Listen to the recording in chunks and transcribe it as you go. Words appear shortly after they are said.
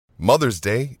Mother's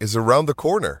Day is around the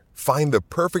corner. Find the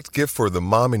perfect gift for the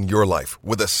mom in your life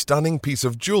with a stunning piece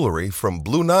of jewelry from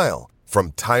Blue Nile.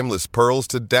 From timeless pearls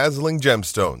to dazzling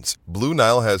gemstones, Blue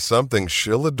Nile has something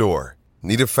she'll adore.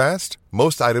 Need it fast?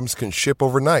 Most items can ship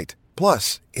overnight.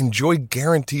 Plus, enjoy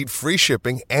guaranteed free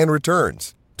shipping and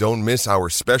returns. Don't miss our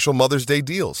special Mother's Day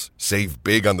deals. Save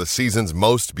big on the season's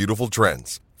most beautiful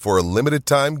trends. For a limited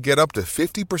time, get up to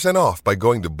 50% off by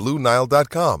going to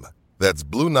BlueNile.com. That's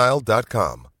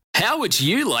BlueNile.com. How would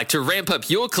you like to ramp up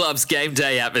your club's game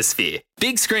day atmosphere?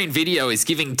 Big Screen Video is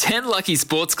giving 10 lucky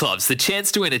sports clubs the chance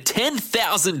to win a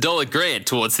 $10,000 grant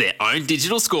towards their own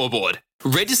digital scoreboard.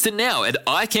 Register now at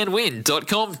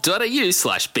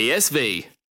iCanWin.com.au/BSV.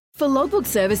 For logbook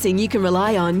servicing you can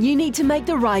rely on, you need to make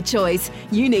the right choice.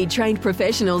 You need trained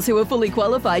professionals who are fully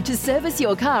qualified to service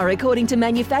your car according to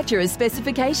manufacturer's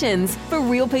specifications. For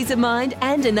real peace of mind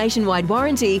and a nationwide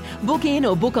warranty, book in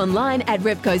or book online at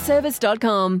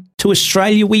repcoservice.com. To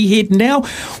Australia we head now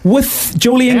with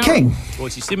Julian King.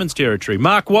 Boise Simmons territory.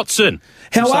 Mark Watson.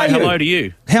 How are you? Hello to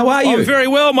you. How are you? I'm very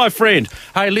well, my friend.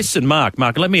 Hey, listen, Mark,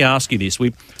 let me ask you this.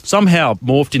 We somehow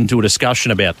morphed into a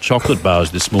discussion about chocolate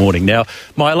bars this morning. Now,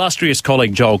 my illustrious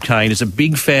colleague Joel Kane is a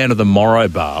big fan of the Morrow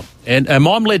bar, and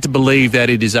I'm led to believe that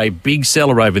it is a big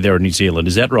seller over there in New Zealand.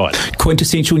 Is that right?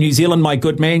 Quintessential New Zealand, my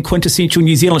good man. Quintessential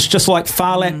New Zealand. It's just like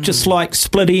Farlap, just like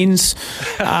Split Ends,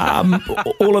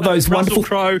 all of those wonderful... Russell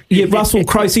Crowe. Yeah, Russell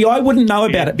Crowe. See, I wouldn't know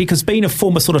about it because being a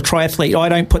former sort of triathlete, I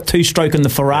don't put two-stroke in the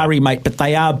Ferrari, mate, but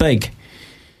they are big.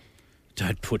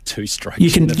 Don't put two-stroke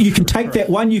You can take that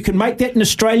one. You can make that an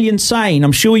Australian saying.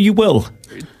 I'm sure you will.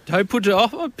 Don't put.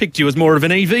 I picked you as more of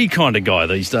an EV kind of guy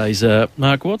these days,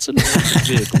 Mark Watson.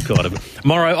 Vehicle kind of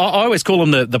Morrow. I always call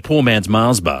him the poor man's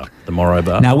Mars bar, the Morrow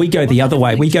bar. No, we go the other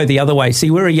way. See,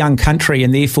 we're a young country,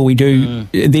 and therefore we do.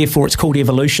 Therefore, it's called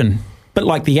evolution. But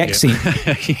like the accent.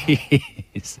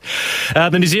 Yes.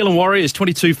 The New Zealand Warriors,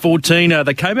 22-14.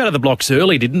 They came out of the blocks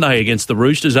early, didn't they, against the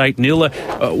Roosters,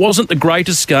 8-0. Wasn't the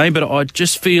greatest game, but I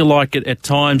just feel like at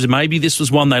times maybe this was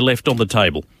one they left on the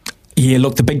table. Yeah,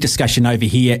 look, the big discussion over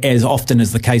here, as often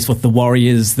is the case with the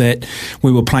Warriors, that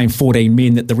we were playing 14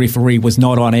 men, that the referee was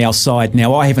not on our side.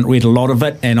 Now, I haven't read a lot of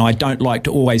it, and I don't like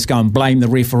to always go and blame the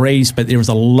referees, but there was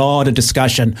a lot of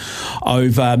discussion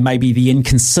over maybe the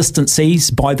inconsistencies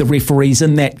by the referees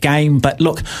in that game. But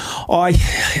look,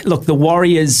 the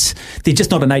Warriors, they're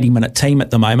just not an 80-minute team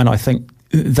at the moment. I think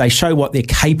they show what they're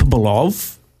capable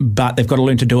of, but they've got to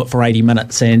learn to do it for 80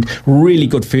 minutes. And really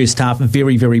good first half,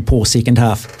 very, very poor second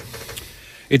half.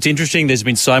 It's interesting, there's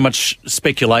been so much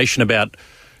speculation about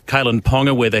Kalen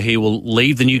Ponga, whether he will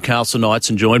leave the Newcastle Knights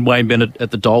and join Wayne Bennett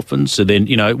at the Dolphins. So then,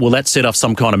 will that set off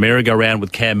some kind of merry-go-round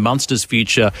with Cam Munster's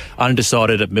future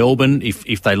undecided at Melbourne?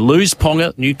 If they lose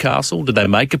Ponga, Newcastle, do they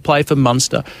make a play for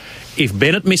Munster? If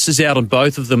Bennett misses out on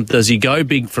both of them, does he go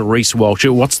big for Reece Walsh?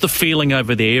 What's the feeling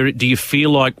over there? Do you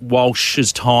feel like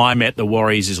Walsh's time at the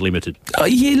Warriors is limited?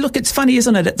 Yeah, look, it's funny,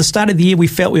 isn't it? At the start of the year, we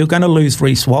felt we were going to lose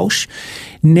Reece Walsh.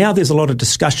 Now there's a lot of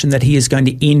discussion that he is going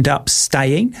to end up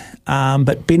staying.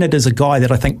 But Bennett is a guy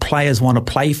that I think players want to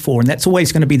play for, and that's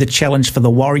always going to be the challenge for the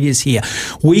Warriors here.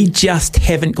 We just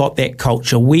haven't got that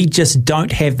culture. We just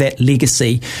don't have that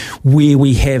legacy where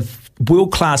we have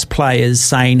world-class players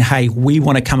saying, hey, we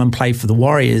want to come and play for the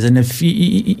Warriors. And if,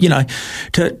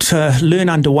 to learn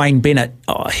under Wayne Bennett,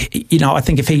 I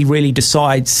think if he really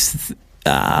decides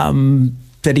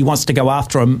that he wants to go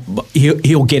after him,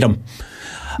 he'll get him.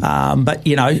 But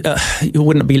it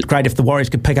wouldn't be great if the Warriors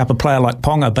could pick up a player like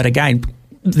Ponga. But again,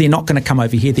 they're not going to come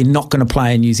over here. They're not going to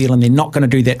play in New Zealand. They're not going to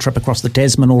do that trip across the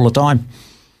Tasman all the time.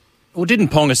 Well, didn't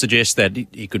Ponga suggest that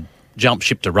he could jump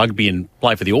ship to rugby and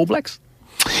play for the All Blacks?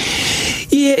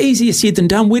 Yeah, easier said than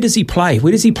done. Where does he play?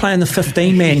 Where does he play in the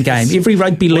 15-man game? Every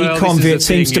rugby league convert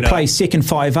seems to play second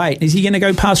 5'8". Is he going to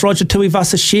go past Roger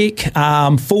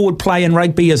Tuivasa-Sheck? Forward play in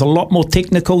rugby is a lot more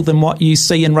technical than what you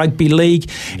see in rugby league.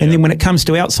 Yeah. And then when it comes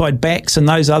to outside backs and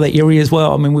those other areas,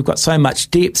 well, I mean, we've got so much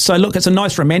depth. So, look, it's a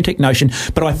nice romantic notion,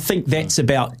 but I think that's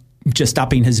about just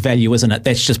upping his value, isn't it?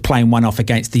 That's just playing one off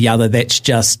against the other. That's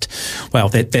just, well,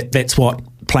 that's what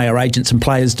player agents and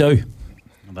players do.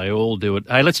 They all do it.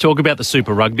 Hey, let's talk about the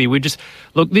Super Rugby.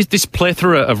 This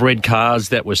plethora of red cards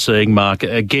that we're seeing, Mark,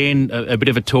 again, a bit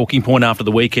of a talking point after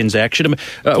the weekend's action.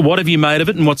 What have you made of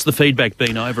it, and what's the feedback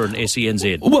been over in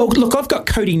SENZ? Well, look, I've got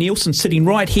Cody Nielsen sitting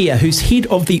right here, who's head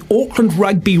of the Auckland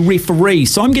Rugby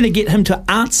referees. So I'm going to get him to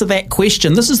answer that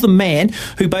question. This is the man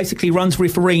who basically runs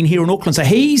refereeing here in Auckland. So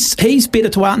he's better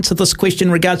to answer this question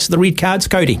in regards to the red cards,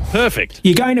 Cody. Perfect.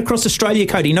 You're going across Australia,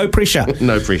 Cody. No pressure.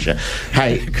 No pressure.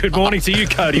 Hey. Good morning to you,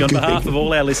 Cody, on behalf of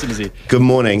all our listeners here. Good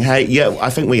morning. Hey, yeah, I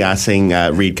think we are seeing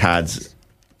red cards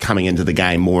coming into the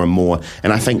game more and more.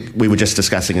 And I think we were just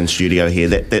discussing in studio here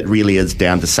that really is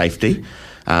down to safety.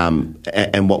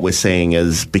 And what we're seeing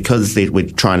is, because we're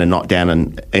trying to knock down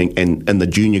in the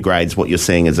junior grades, what you're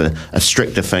seeing is a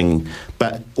stricter thing,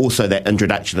 but also that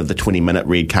introduction of the 20-minute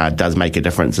red card does make a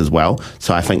difference as well.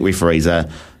 So I think referees are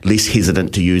less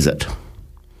hesitant to use it.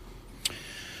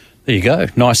 There you go.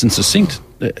 Nice and succinct.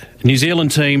 The New Zealand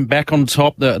team back on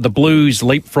top. The Blues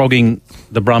leapfrogging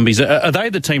the Brumbies. Are they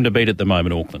the team to beat at the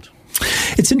moment, Auckland?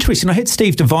 It's interesting. I had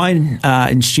Steve Devine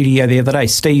in studio the other day.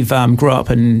 Steve grew up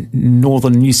in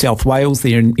northern New South Wales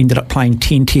there and ended up playing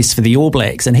 10 tests for the All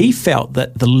Blacks, and he felt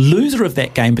that the loser of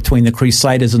that game between the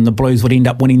Crusaders and the Blues would end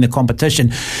up winning the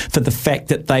competition for the fact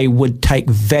that they would take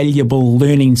valuable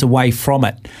learnings away from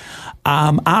it.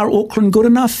 Are Auckland good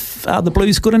enough? Are the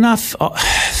Blues good enough?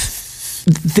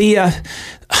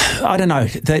 I don't know.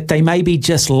 They maybe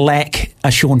just lack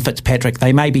a Sean Fitzpatrick.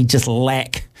 They maybe just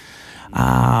lack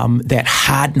that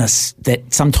hardness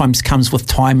that sometimes comes with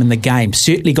time in the game.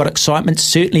 Certainly got excitement,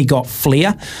 certainly got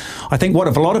flair. I think what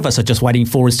a lot of us are just waiting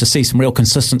for is to see some real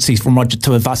consistency from Roger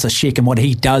Tuivasa-Sheck and what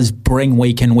he does bring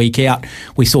week in, week out.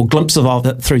 We saw glimpses of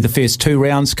it through the first 2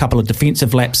 rounds, a couple of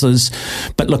defensive lapses.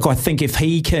 But look, I think if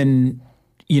he can...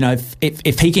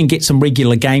 if he can get some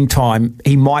regular game time,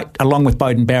 he might, along with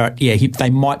Beauden Barrett, they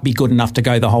might be good enough to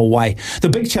go the whole way. The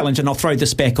big challenge, and I'll throw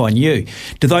this back on you,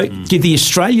 do the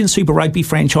Australian Super Rugby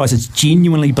franchises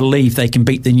genuinely believe they can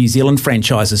beat the New Zealand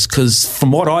franchises? Because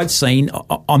from what I've seen,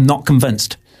 I'm not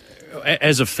convinced.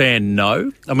 As a fan,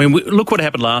 no. I mean, look what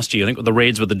happened last year. I think the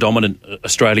Reds were the dominant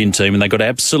Australian team, and they got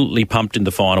absolutely pumped in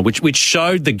the final, which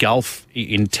showed the gulf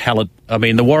in talent. I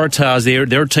mean, the Waratahs,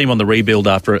 they're a team on the rebuild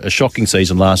after a shocking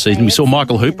season last season. We saw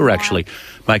Michael Hooper actually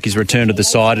make his return to the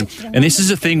side. And this is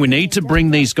the thing, we need to bring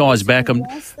these guys back.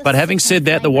 But having said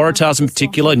that, the Waratahs in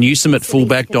particular, Newsom at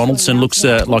fullback, Donaldson looks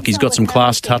like he's got some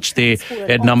class touch there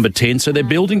at number 10. So they're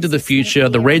building to the future.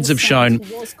 The Reds have shown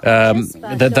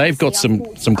that they've got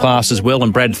some class as well.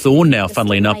 And Brad Thorne now,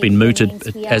 funnily enough, been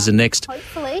mooted as the next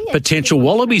potential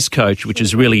Wallabies coach, which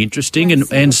is really interesting. And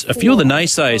a few of the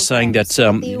naysayers saying that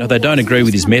they don't agree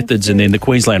with his methods, and then the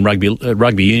Queensland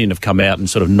Rugby Union have come out and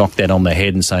sort of knocked that on the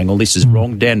head and saying, well, this is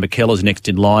wrong. Dan McKellar's next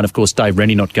in line. Of course, Dave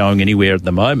Rennie not going anywhere at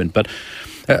the moment. But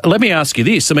let me ask you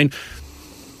this. I mean,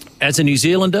 as a New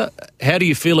Zealander, how do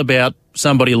you feel about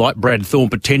somebody like Brad Thorne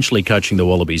potentially coaching the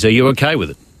Wallabies? Are you okay with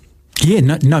it? Yeah,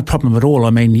 no problem at all. I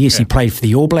mean, yes, he played for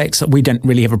the All Blacks. We don't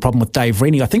really have a problem with Dave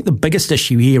Rennie. I think the biggest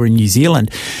issue here in New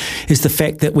Zealand is the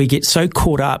fact that we get so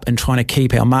caught up in trying to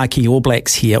keep our marquee All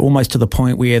Blacks here, almost to the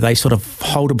point where they sort of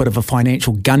hold a bit of a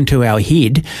financial gun to our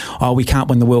head. Oh, we can't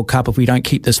win the World Cup if we don't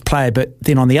keep this player. But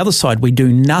then on the other side, we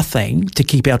do nothing to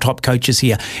keep our top coaches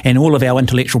here, and all of our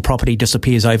intellectual property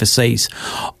disappears overseas.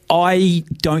 I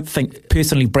don't think,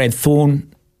 personally, Brad Thorne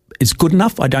is good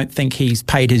enough. I don't think he's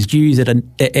paid his dues at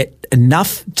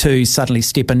enough to suddenly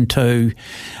step into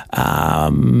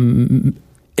the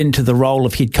role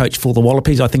of head coach for the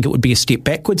Wallabies. I think it would be a step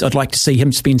backwards. I'd like to see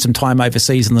him spend some time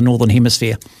overseas in the Northern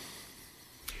Hemisphere.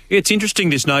 Yeah, it's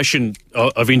interesting, this notion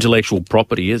of intellectual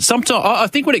property. Sometimes I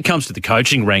think when it comes to the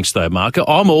coaching ranks, though, Mark,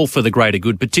 I'm all for the greater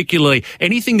good, particularly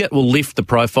anything that will lift the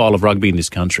profile of rugby in this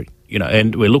country.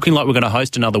 And we're looking like we're going to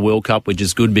host another World Cup, which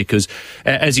is good because,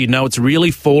 as you know, it's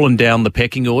really fallen down the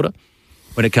pecking order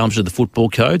when it comes to the football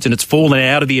codes, and it's fallen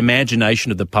out of the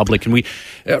imagination of the public. And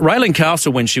Raylene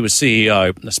Castle, when she was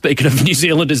CEO, speaking of New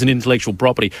Zealanders and intellectual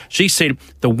property, she said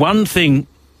the one thing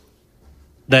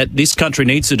that this country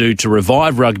needs to do to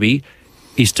revive rugby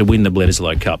is to win the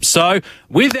Bledisloe Cup. So,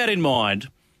 with that in mind,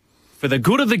 for the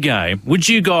good of the game, would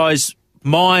you guys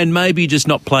mind maybe just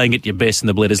not playing at your best in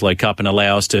the Bledisloe Cup and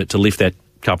allow us to lift that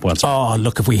cup once? Oh,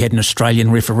 look, if we had an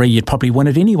Australian referee, you'd probably win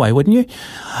it anyway, wouldn't you?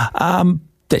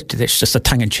 That's just a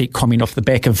tongue-in-cheek comment off the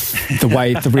back of the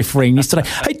way the refereeing yesterday.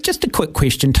 Hey, just a quick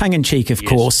question, tongue-in-cheek, of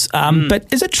course,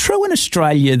 but is it true in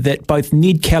Australia that both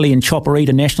Ned Kelly and Chopper Read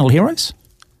are national heroes?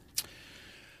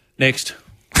 Next.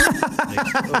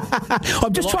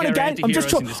 I'm just trying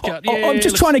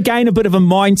to gain a bit of a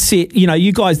mindset.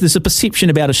 You guys, there's a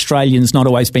perception about Australians not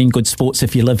always being good sports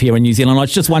if you live here in New Zealand. I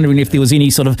was just wondering if there was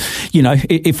any sort of,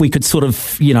 if we could sort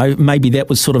of, maybe that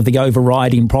was sort of the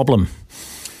overriding problem.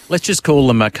 Let's just call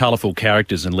them colourful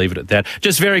characters and leave it at that.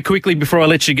 Just very quickly before I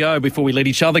let you go, before we let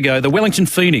each other go, the Wellington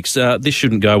Phoenix, this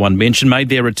shouldn't go unmentioned, made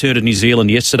their return to New Zealand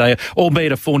yesterday,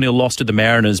 albeit a 4-0 loss to the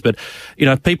Mariners. But,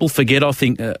 people forget, I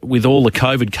think, with all the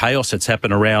COVID chaos that's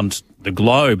happened around the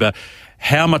globe,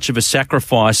 how much of a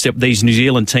sacrifice these New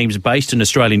Zealand teams based in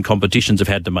Australian competitions have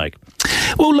had to make.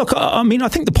 Well, look, I mean, I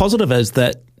think the positive is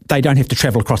that they don't have to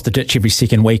travel across the ditch every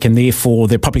second week, and therefore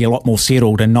they're probably a lot more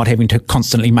settled and not having to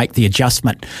constantly make the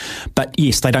adjustment. But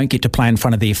yes, they don't get to play in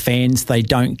front of their fans. They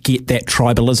don't get that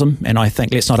tribalism, and I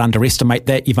think let's not underestimate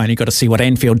that. You've only got to see what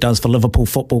Anfield does for Liverpool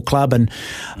Football Club, and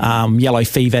yellow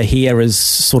fever here is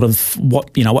sort of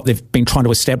what they've been trying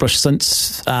to establish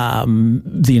since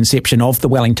the inception of the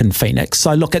Wellington Phoenix.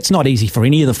 So look, it's not easy for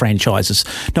any of the franchises,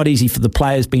 not easy for the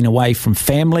players being away from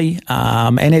family,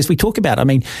 and as we talk about, I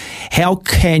mean, how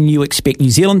can you expect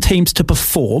New Zealand teams to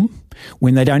perform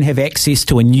when they don't have access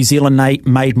to a New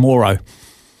Zealand-made Moro?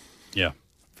 Yeah,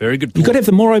 very good point. You've got to have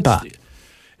the Moro bar.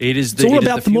 It's all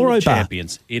about the Moro bar.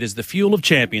 Champions. It is the fuel of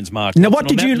champions, Mark. Now, what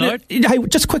did you learn? Hey,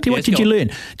 just quickly, what did you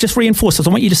learn? Just reinforce this. I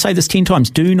want you to say this 10 times.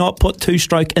 Do not put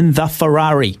two-stroke in the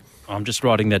Ferrari. I'm just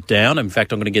writing that down. In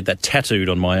fact, I'm going to get that tattooed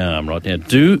on my arm right now.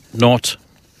 Do not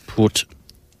put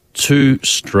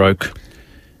two-stroke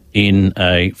in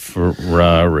a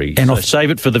Ferrari. And save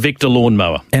it for the Victor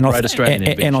lawnmower. And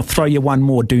I'll throw you one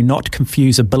more. Do not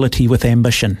confuse ability with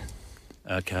ambition.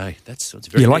 Okay, that's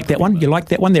very. You like that one? You like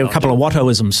that one? There are a couple of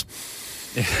Wattoisms.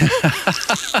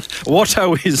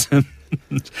 Wattoism.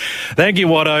 Thank you,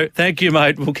 Watto. Thank you,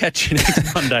 mate. We'll catch you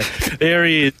next Monday. There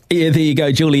he is. Yeah, there you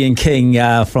go. Julian King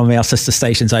from our sister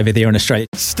stations over there in Australia.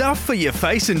 Stuff for your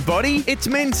face and body? It's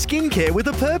men's skincare with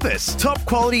a purpose. Top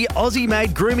quality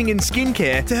Aussie-made grooming and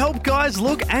skincare to help guys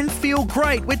look and feel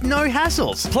great with no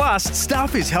hassles. Plus,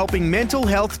 Stuff is helping mental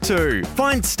health too.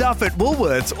 Find Stuff at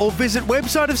Woolworths or visit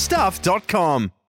websiteofstuff.com.